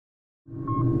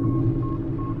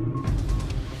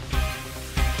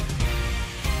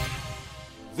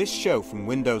This show from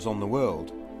Windows on the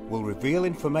World will reveal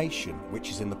information which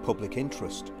is in the public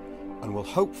interest and will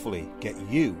hopefully get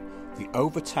you, the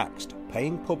overtaxed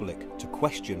paying public, to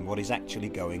question what is actually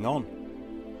going on.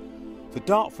 The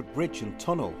Dartford Bridge and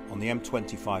Tunnel on the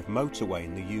M25 motorway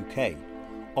in the UK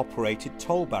operated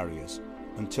toll barriers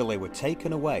until they were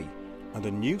taken away and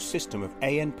a new system of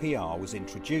ANPR was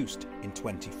introduced in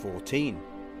 2014.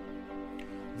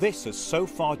 This has so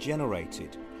far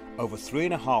generated over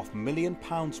 £3.5 million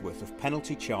worth of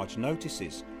penalty charge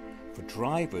notices for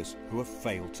drivers who have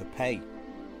failed to pay.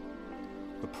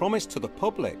 The promise to the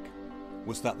public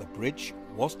was that the bridge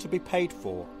was to be paid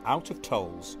for out of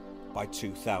tolls by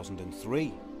 2003.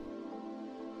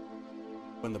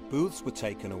 When the booths were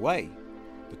taken away,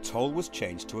 the toll was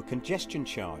changed to a congestion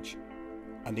charge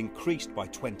and increased by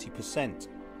 20%.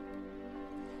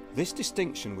 This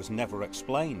distinction was never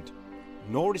explained,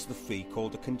 nor is the fee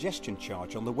called a congestion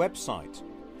charge on the website,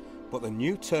 but the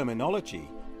new terminology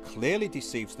clearly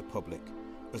deceives the public,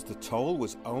 as the toll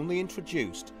was only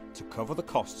introduced to cover the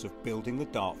costs of building the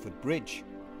Dartford Bridge,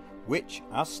 which,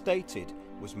 as stated,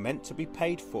 was meant to be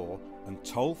paid for and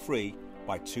toll-free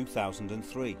by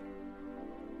 2003.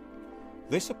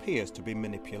 This appears to be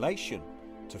manipulation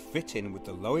to fit in with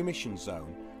the low emission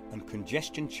zone and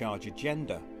congestion charge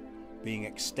agenda being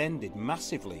extended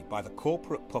massively by the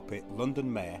corporate puppet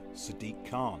London Mayor Sadiq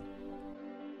Khan.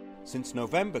 Since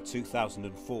November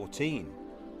 2014,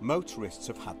 motorists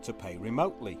have had to pay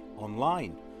remotely,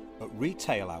 online, at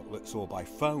retail outlets or by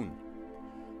phone.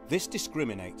 This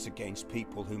discriminates against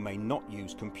people who may not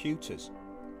use computers.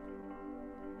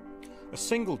 A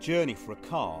single journey for a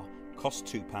car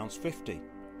costs £2.50,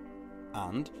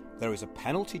 and there is a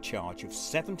penalty charge of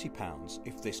 £70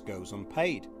 if this goes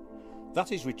unpaid.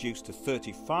 That is reduced to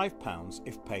 £35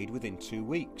 if paid within 2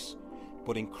 weeks,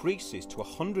 but increases to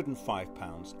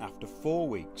 £105 after 4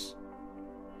 weeks.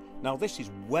 Now this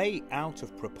is way out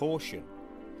of proportion,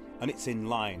 and it's in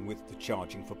line with the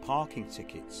charging for parking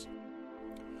tickets.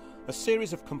 A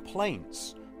series of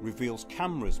complaints reveals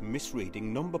cameras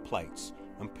misreading number plates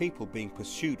and people being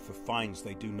pursued for fines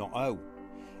they do not owe.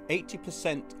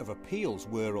 80% of appeals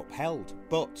were upheld,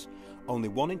 but only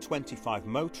 1 in 25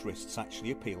 motorists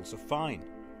actually appeals a fine.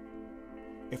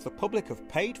 If the public have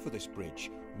paid for this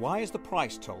bridge, why has the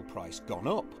toll price gone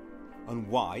up? And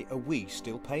why are we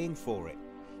still paying for it?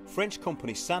 French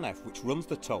company Sanef, which runs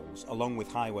the tolls along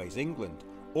with Highways England,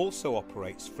 also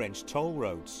operates French toll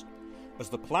roads. As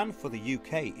the plan for the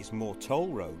UK is more toll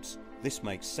roads, this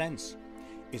makes sense.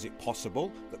 Is it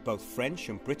possible that both French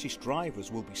and British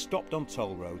drivers will be stopped on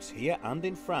toll roads here and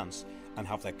in France and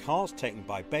have their cars taken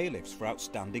by bailiffs for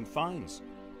outstanding fines?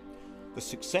 The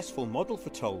successful model for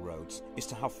toll roads is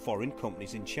to have foreign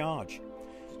companies in charge.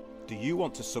 Do you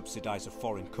want to subsidise a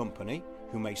foreign company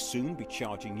who may soon be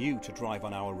charging you to drive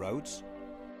on our roads?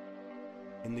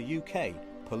 In the UK,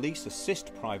 police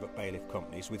assist private bailiff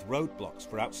companies with roadblocks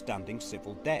for outstanding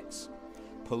civil debts.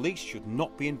 Police should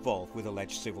not be involved with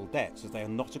alleged civil debts as they are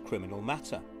not a criminal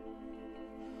matter.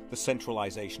 The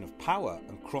centralisation of power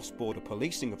and cross-border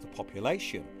policing of the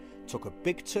population took a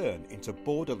big turn into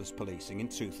borderless policing in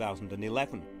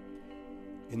 2011.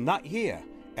 In that year,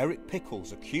 Eric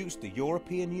Pickles accused the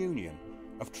European Union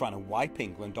of trying to wipe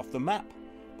England off the map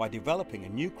by developing a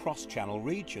new cross-channel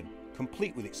region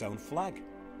complete with its own flag.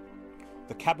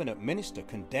 The Cabinet Minister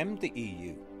condemned the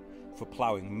EU for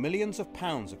ploughing millions of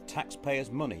pounds of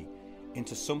taxpayers' money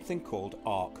into something called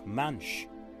Arc Manche.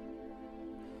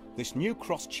 This new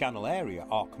cross-channel area,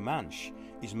 Arc Manche,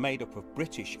 is made up of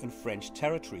British and French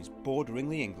territories bordering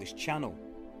the English Channel.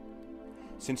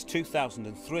 Since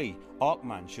 2003, Arc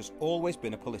Manche has always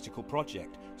been a political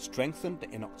project, strengthened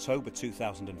in October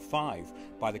 2005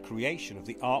 by the creation of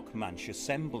the Arc Manche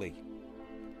Assembly.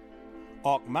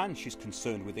 Arc Manche is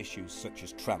concerned with issues such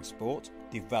as transport,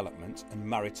 development and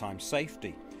maritime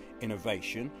safety,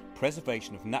 innovation,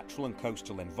 preservation of natural and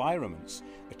coastal environments,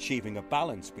 achieving a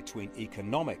balance between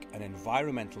economic and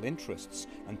environmental interests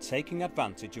and taking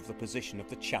advantage of the position of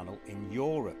the Channel in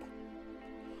Europe.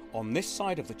 On this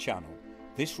side of the Channel,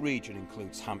 this region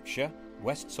includes Hampshire,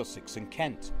 West Sussex and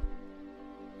Kent.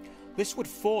 This would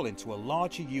fall into a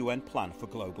larger UN plan for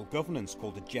global governance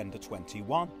called Agenda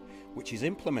 21, which is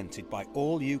implemented by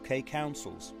all UK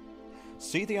councils.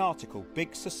 See the article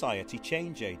Big Society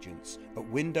Change Agents at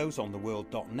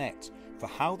windowsontheworld.net for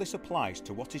how this applies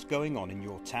to what is going on in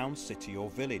your town, city or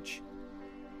village.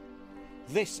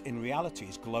 This in reality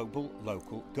is global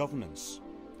local governance.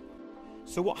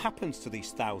 So what happens to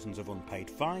these thousands of unpaid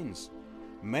fines,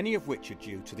 many of which are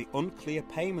due to the unclear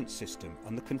payment system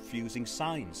and the confusing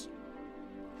signs?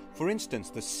 For instance,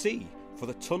 the C for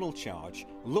the tunnel charge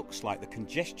looks like the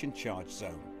congestion charge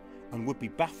zone and would be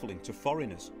baffling to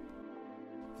foreigners.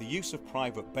 The use of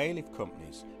private bailiff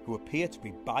companies who appear to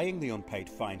be buying the unpaid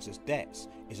fines as debts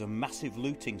is a massive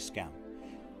looting scam.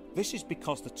 This is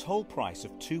because the toll price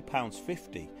of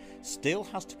 £2.50 still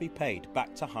has to be paid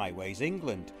back to Highways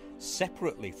England,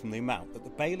 separately from the amount that the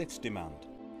bailiffs demand.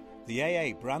 The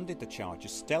AA branded the charge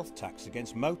as stealth tax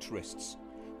against motorists,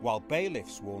 while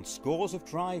bailiffs warn scores of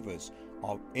drivers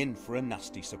are in for a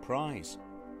nasty surprise.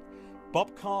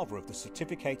 Bob Carver of the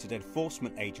Certificated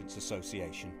Enforcement Agents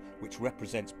Association, which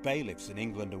represents bailiffs in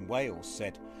England and Wales,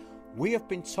 said, "We have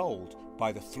been told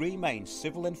by the three main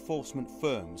civil enforcement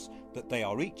firms that they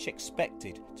are each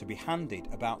expected to be handed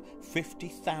about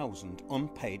 50,000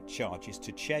 unpaid charges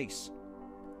to chase.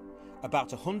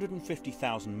 About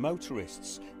 150,000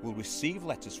 motorists will receive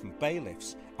letters from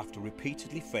bailiffs after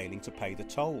repeatedly failing to pay the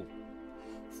toll.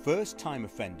 First-time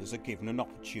offenders are given an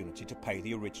opportunity to pay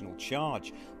the original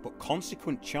charge, but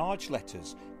consequent charge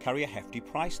letters carry a hefty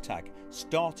price tag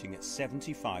starting at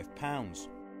 £75.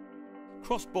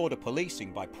 Cross-border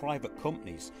policing by private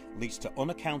companies leads to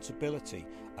unaccountability,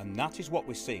 and that is what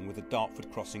we're seeing with the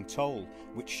Dartford crossing toll,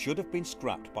 which should have been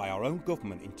scrapped by our own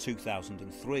government in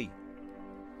 2003.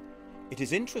 It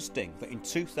is interesting that in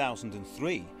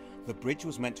 2003 the bridge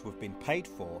was meant to have been paid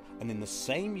for, and in the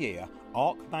same year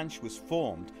Arc-Manche was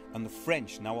formed and the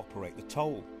French now operate the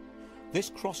toll. This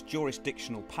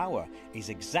cross-jurisdictional power is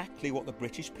exactly what the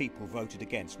British people voted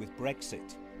against with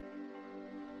Brexit.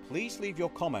 Please leave your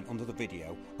comment under the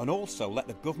video and also let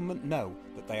the government know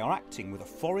that they are acting with a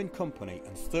foreign company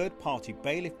and third-party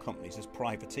bailiff companies as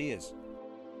privateers.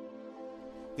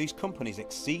 These companies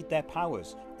exceed their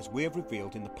powers, as we have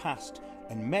revealed in the past,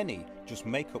 and many just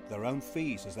make up their own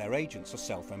fees as their agents are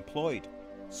self-employed.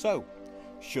 So,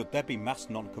 should there be mass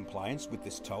non-compliance with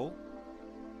this toll?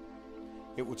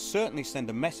 It would certainly send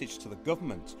a message to the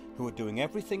government, who are doing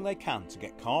everything they can to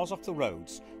get cars off the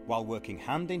roads while working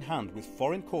hand in hand with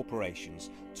foreign corporations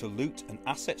to loot and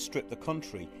asset strip the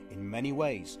country in many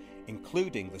ways,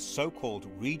 including the so-called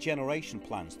regeneration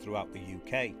plans throughout the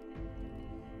UK.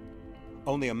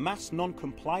 Only a mass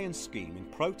non-compliance scheme in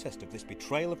protest of this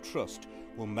betrayal of trust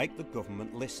will make the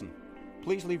government listen.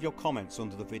 Please leave your comments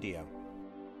under the video.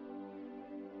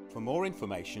 For more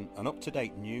information and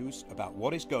up-to-date news about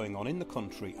what is going on in the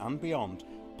country and beyond,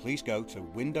 please go to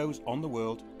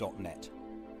windowsontheworld.net.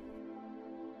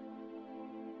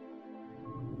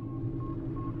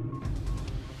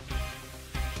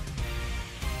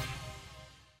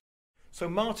 So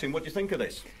Martin, what do you think of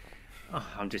this? Oh,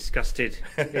 I'm disgusted.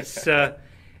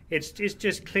 It's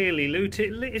just clearly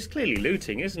looting. It's clearly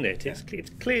looting, isn't it? Yeah. It's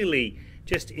clearly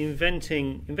just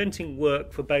inventing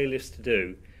work for bailiffs to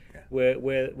do, yeah,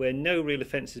 where no real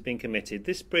offence has been committed.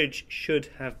 This bridge should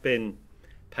have been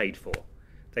paid for.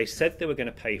 They said they were going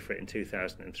to pay for it in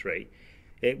 2003.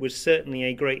 It was certainly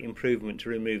a great improvement to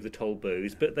remove the toll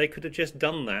booths, but they could have just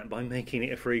done that by making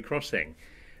it a free crossing.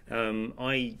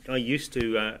 I used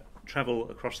to travel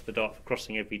across the Dartford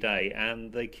crossing every day,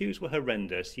 and the queues were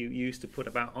horrendous. You used to put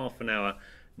about half an hour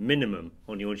minimum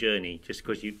on your journey just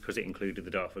because it included the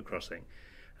Dartford crossing,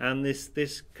 and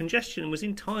this congestion was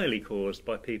entirely caused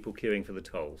by people queuing for the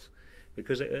tolls,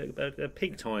 because at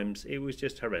peak times it was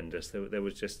just horrendous. There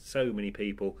was just so many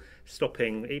people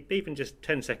stopping, even just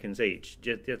 10 seconds each.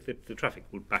 The traffic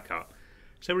would back up.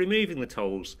 So removing the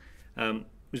tolls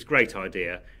was a great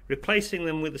idea. Replacing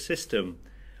them with a system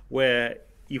where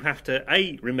you have to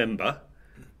remember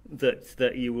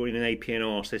that you were in an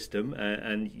APNR system,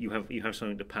 and you have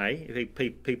something to pay.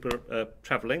 If people are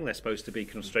travelling, they're supposed to be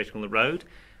concentrating on the road.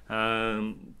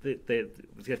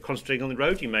 They're concentrating on the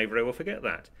road. You may very well forget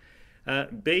that.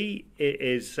 B, it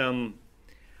is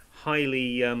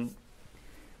highly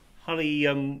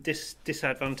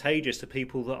disadvantageous to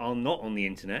people that are not on the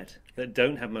internet, that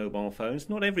don't have mobile phones.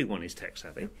 Not everyone is tech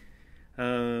savvy.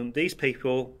 These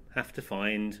people have to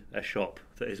find a shop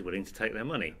that is willing to take their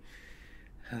money.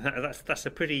 That's a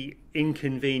pretty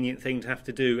inconvenient thing to have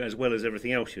to do, as well as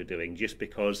everything else you're doing, just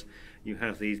because you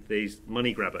have these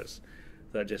money grabbers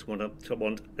that just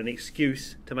want an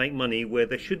excuse to make money where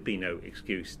there should be no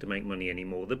excuse to make money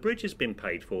anymore. The bridge has been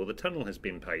paid for, the tunnel has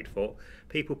been paid for.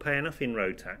 People pay enough in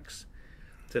road tax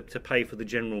to pay for the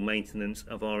general maintenance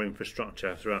of our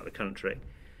infrastructure throughout the country.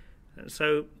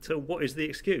 So what is the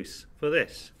excuse for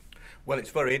this? Well,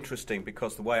 it's very interesting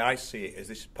because the way I see it is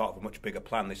this is part of a much bigger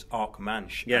plan, this Arc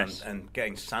Manche, Yes. and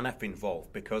getting SANEF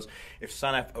involved. Because if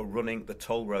SANEF are running the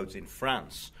toll roads in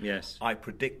France, Yes. I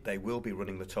predict they will be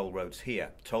running the toll roads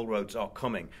here. Toll roads are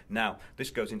coming. Now,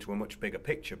 this goes into a much bigger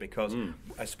picture because,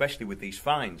 especially with these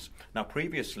fines. Now,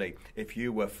 previously, if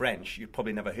you were French, you'd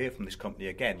probably never hear from this company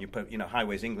again.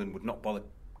 Highways England would not bother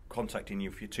contacting you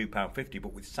for your £2.50,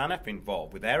 but with SANEF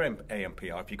involved, with their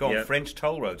AMPR, if you go on French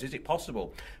toll roads, is it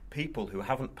possible people who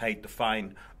haven't paid the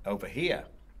fine over here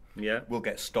will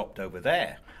get stopped over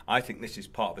there? I think this is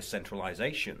part of a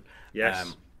centralisation.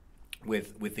 Yes.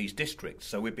 With these districts,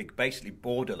 so we'd be basically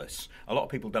borderless. A lot of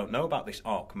people don't know about this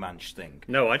Arc Manche thing.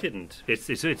 No, I didn't.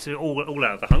 It's all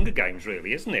out of the Hunger Games,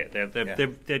 really, isn't it?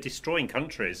 They're destroying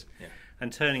countries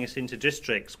and turning us into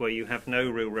districts where you have no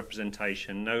real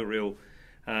representation, no real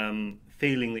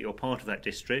feeling that you're part of that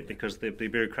district, because the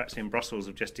bureaucrats in Brussels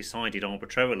have just decided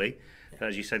arbitrarily.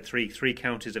 As you said, three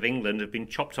counties of England have been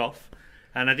chopped off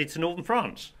and added to northern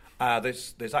France.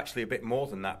 There's actually a bit more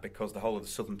than that, because the whole of the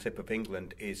southern tip of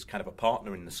England is kind of a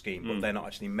partner in the scheme, but they're not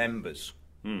actually members.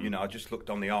 I just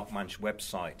looked on the Arc Manche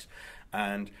website,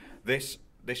 and this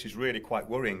is really quite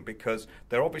worrying, because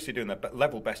they're obviously doing their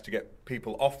level best to get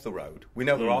people off the road. We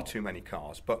know there are too many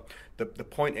cars, but the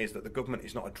point is that the government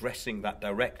is not addressing that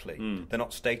directly. They're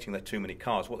not stating there are too many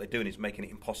cars. What they're doing is making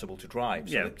it impossible to drive.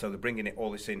 So they're bringing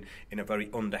all this in a very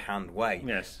underhand way.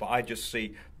 Yes. But I just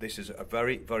see this as a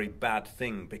very, very bad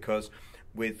thing, because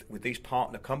with these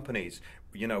partner companies,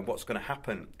 what's going to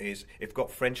happen is, if we've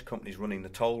got French companies running the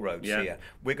toll roads here,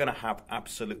 we're going to have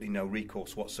absolutely no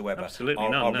recourse whatsoever. Absolutely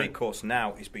Our recourse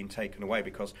now is being taken away,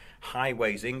 because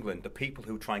Highways England, the people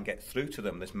who try and get through to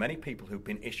them, there's many people who've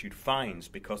been issued fines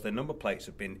because their number plates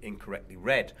have been incorrectly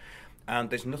read, and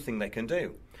there's nothing they can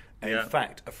do. In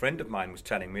fact, a friend of mine was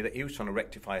telling me that he was trying to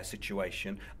rectify a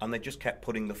situation, and they just kept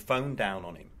putting the phone down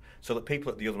on him. So that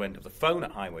people at the other end of the phone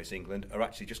at Highways England are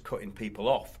actually just cutting people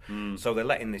off. So they're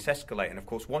letting this escalate. And of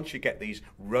course, once you get these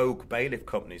rogue bailiff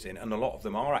companies in, and a lot of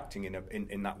them are acting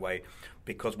in that way,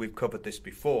 because we've covered this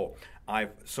before.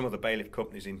 Some of the bailiff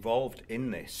companies involved in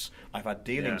this, I've had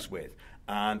dealings with,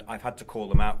 and I've had to call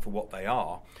them out for what they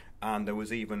are. And there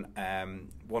was even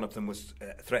one of them was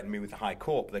threatening me with the High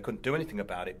Court, but they couldn't do anything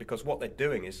about it, because what they're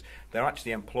doing is they're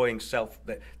actually employing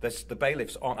the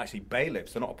bailiffs aren't actually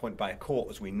bailiffs. They're not appointed by a court,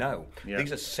 as we know.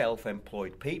 These are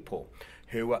self-employed people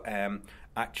who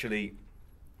actually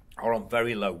are on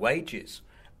very low wages,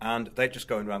 and they're just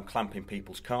going around clamping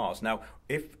people's cars. Now,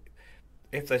 if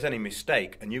there's any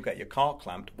mistake and you get your car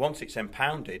clamped, once it's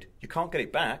impounded, you can't get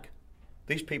it back.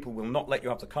 These people will not let you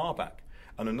have the car back.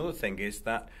 And another thing is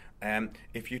that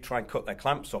if you try and cut their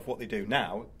clamps off, what they do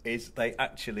now is they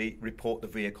actually report the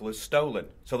vehicle as stolen.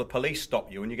 So the police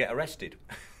stop you and you get arrested.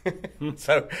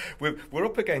 So we're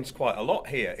up against quite a lot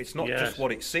here. It's not just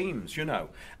what it seems,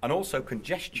 And also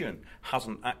congestion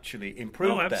hasn't actually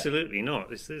improved. No, absolutely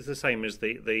not. It's the same as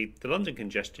the London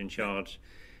congestion charge.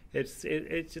 It's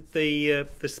the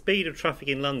speed of traffic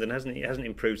in London hasn't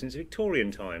improved since Victorian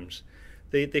times.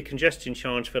 The congestion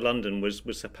charge for London was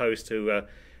supposed to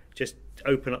just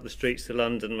open up the streets to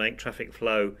London, make traffic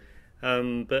flow.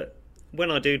 But when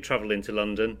I do travel into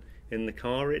London in the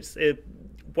car,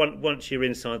 once you're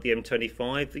inside the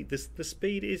M25, the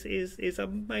speed is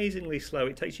amazingly slow.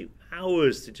 It takes you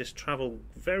hours to just travel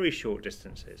very short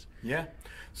distances. Yeah.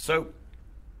 So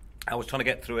I was trying to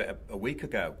get through it a week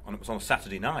ago, and it was on a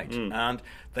Saturday night, and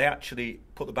they actually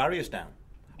put the barriers down.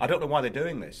 I don't know why they're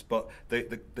doing this, but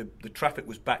the traffic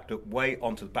was backed up way back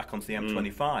onto the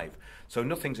M25, so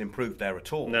nothing's improved there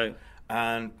at all. No.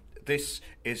 And this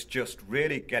is just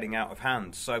really getting out of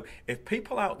hand. So if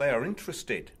people out there are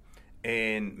interested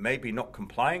in maybe not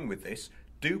complying with this,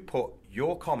 do put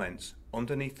your comments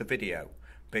underneath the video,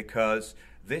 because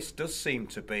this does seem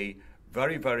to be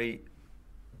very, very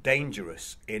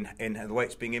dangerous in the way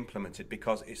it's being implemented,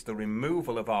 because it's the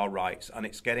removal of our rights, and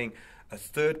it's getting a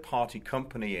third-party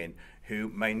company in who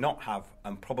may not have,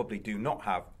 and probably do not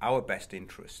have, our best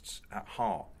interests at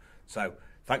heart. So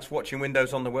thanks for watching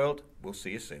Windows on the World. We'll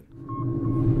see you soon.